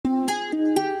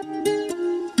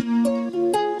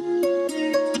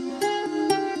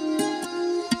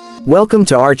Welcome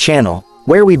to our channel,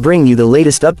 where we bring you the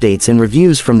latest updates and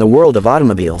reviews from the world of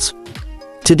automobiles.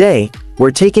 Today, we're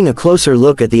taking a closer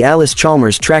look at the Allis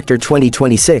Chalmers Tractor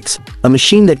 2026, a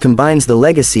machine that combines the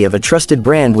legacy of a trusted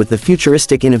brand with the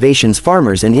futuristic innovations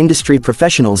farmers and industry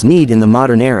professionals need in the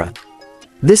modern era.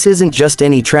 This isn't just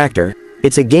any tractor,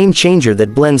 it's a game changer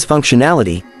that blends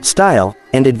functionality, style,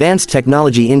 and advanced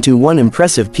technology into one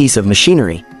impressive piece of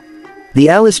machinery. The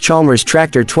Allis Chalmers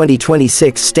Tractor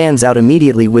 2026 stands out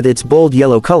immediately with its bold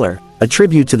yellow color, a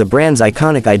tribute to the brand's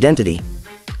iconic identity.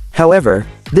 However,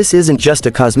 this isn't just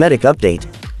a cosmetic update.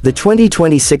 The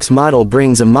 2026 model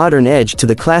brings a modern edge to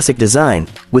the classic design,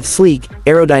 with sleek,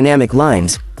 aerodynamic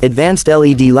lines, advanced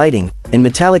LED lighting, and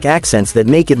metallic accents that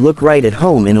make it look right at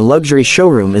home in a luxury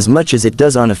showroom as much as it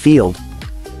does on a field.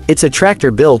 It's a tractor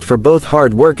built for both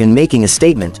hard work and making a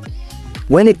statement.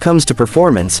 When it comes to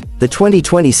performance, the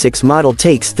 2026 model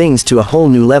takes things to a whole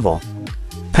new level.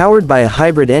 Powered by a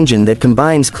hybrid engine that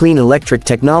combines clean electric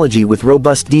technology with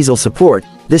robust diesel support,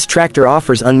 this tractor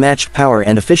offers unmatched power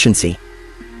and efficiency.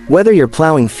 Whether you're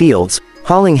plowing fields,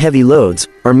 hauling heavy loads,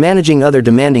 or managing other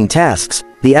demanding tasks,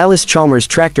 the Allis Chalmers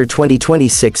Tractor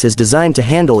 2026 is designed to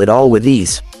handle it all with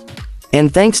ease.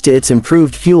 And thanks to its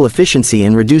improved fuel efficiency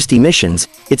and reduced emissions,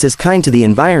 it's as kind to the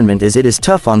environment as it is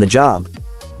tough on the job.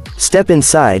 Step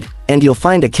inside, and you'll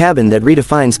find a cabin that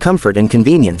redefines comfort and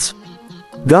convenience.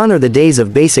 Gone are the days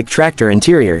of basic tractor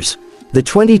interiors. The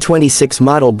 2026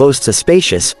 model boasts a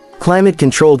spacious,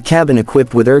 climate-controlled cabin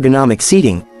equipped with ergonomic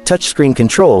seating, touchscreen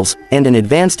controls, and an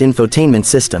advanced infotainment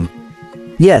system.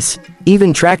 Yes,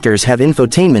 even tractors have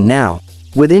infotainment now.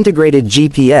 With integrated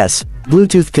GPS,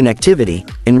 Bluetooth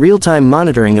connectivity, and real-time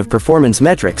monitoring of performance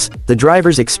metrics, the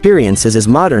driver's experience is as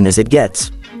modern as it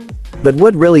gets. But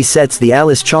what really sets the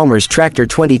Allis Chalmers Tractor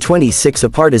 2026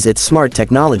 apart is its smart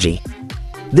technology.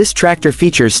 This tractor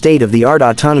features state-of-the-art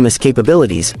autonomous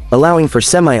capabilities, allowing for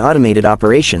semi-automated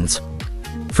operations.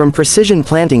 From precision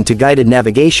planting to guided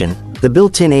navigation, the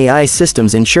built-in AI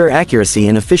systems ensure accuracy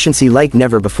and efficiency like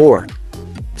never before.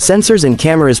 Sensors and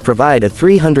cameras provide a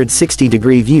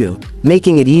 360-degree view,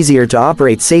 making it easier to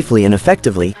operate safely and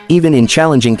effectively, even in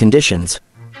challenging conditions.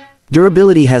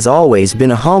 Durability has always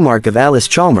been a hallmark of Allis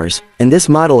Chalmers, and this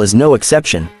model is no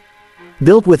exception.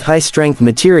 Built with high-strength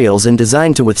materials and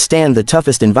designed to withstand the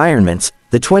toughest environments,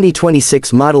 the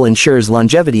 2026 model ensures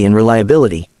longevity and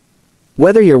reliability.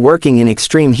 Whether you're working in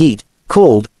extreme heat,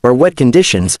 cold, or wet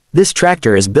conditions, this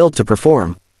tractor is built to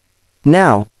perform.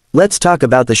 Now, let's talk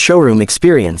about the showroom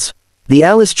experience. The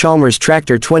Allis Chalmers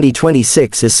Tractor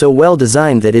 2026 is so well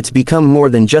designed that it's become more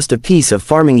than just a piece of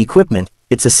farming equipment,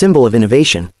 it's a symbol of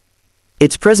innovation.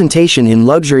 Its presentation in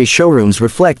luxury showrooms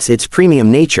reflects its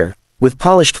premium nature, with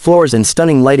polished floors and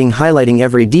stunning lighting highlighting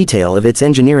every detail of its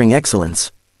engineering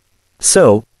excellence.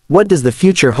 So, what does the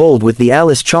future hold with the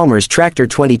Allis Chalmers Tractor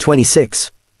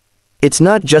 2026? It's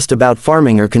not just about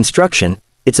farming or construction,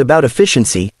 it's about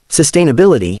efficiency,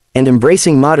 sustainability, and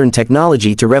embracing modern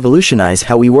technology to revolutionize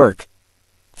how we work.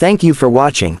 Thank you for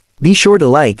watching. Be sure to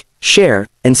like, share,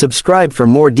 and subscribe for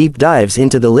more deep dives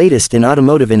into the latest in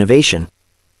automotive innovation.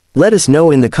 Let us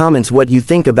know in the comments what you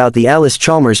think about the Allis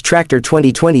Chalmers Tractor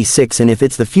 2026 and if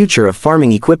it's the future of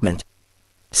farming equipment.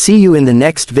 See you in the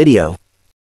next video.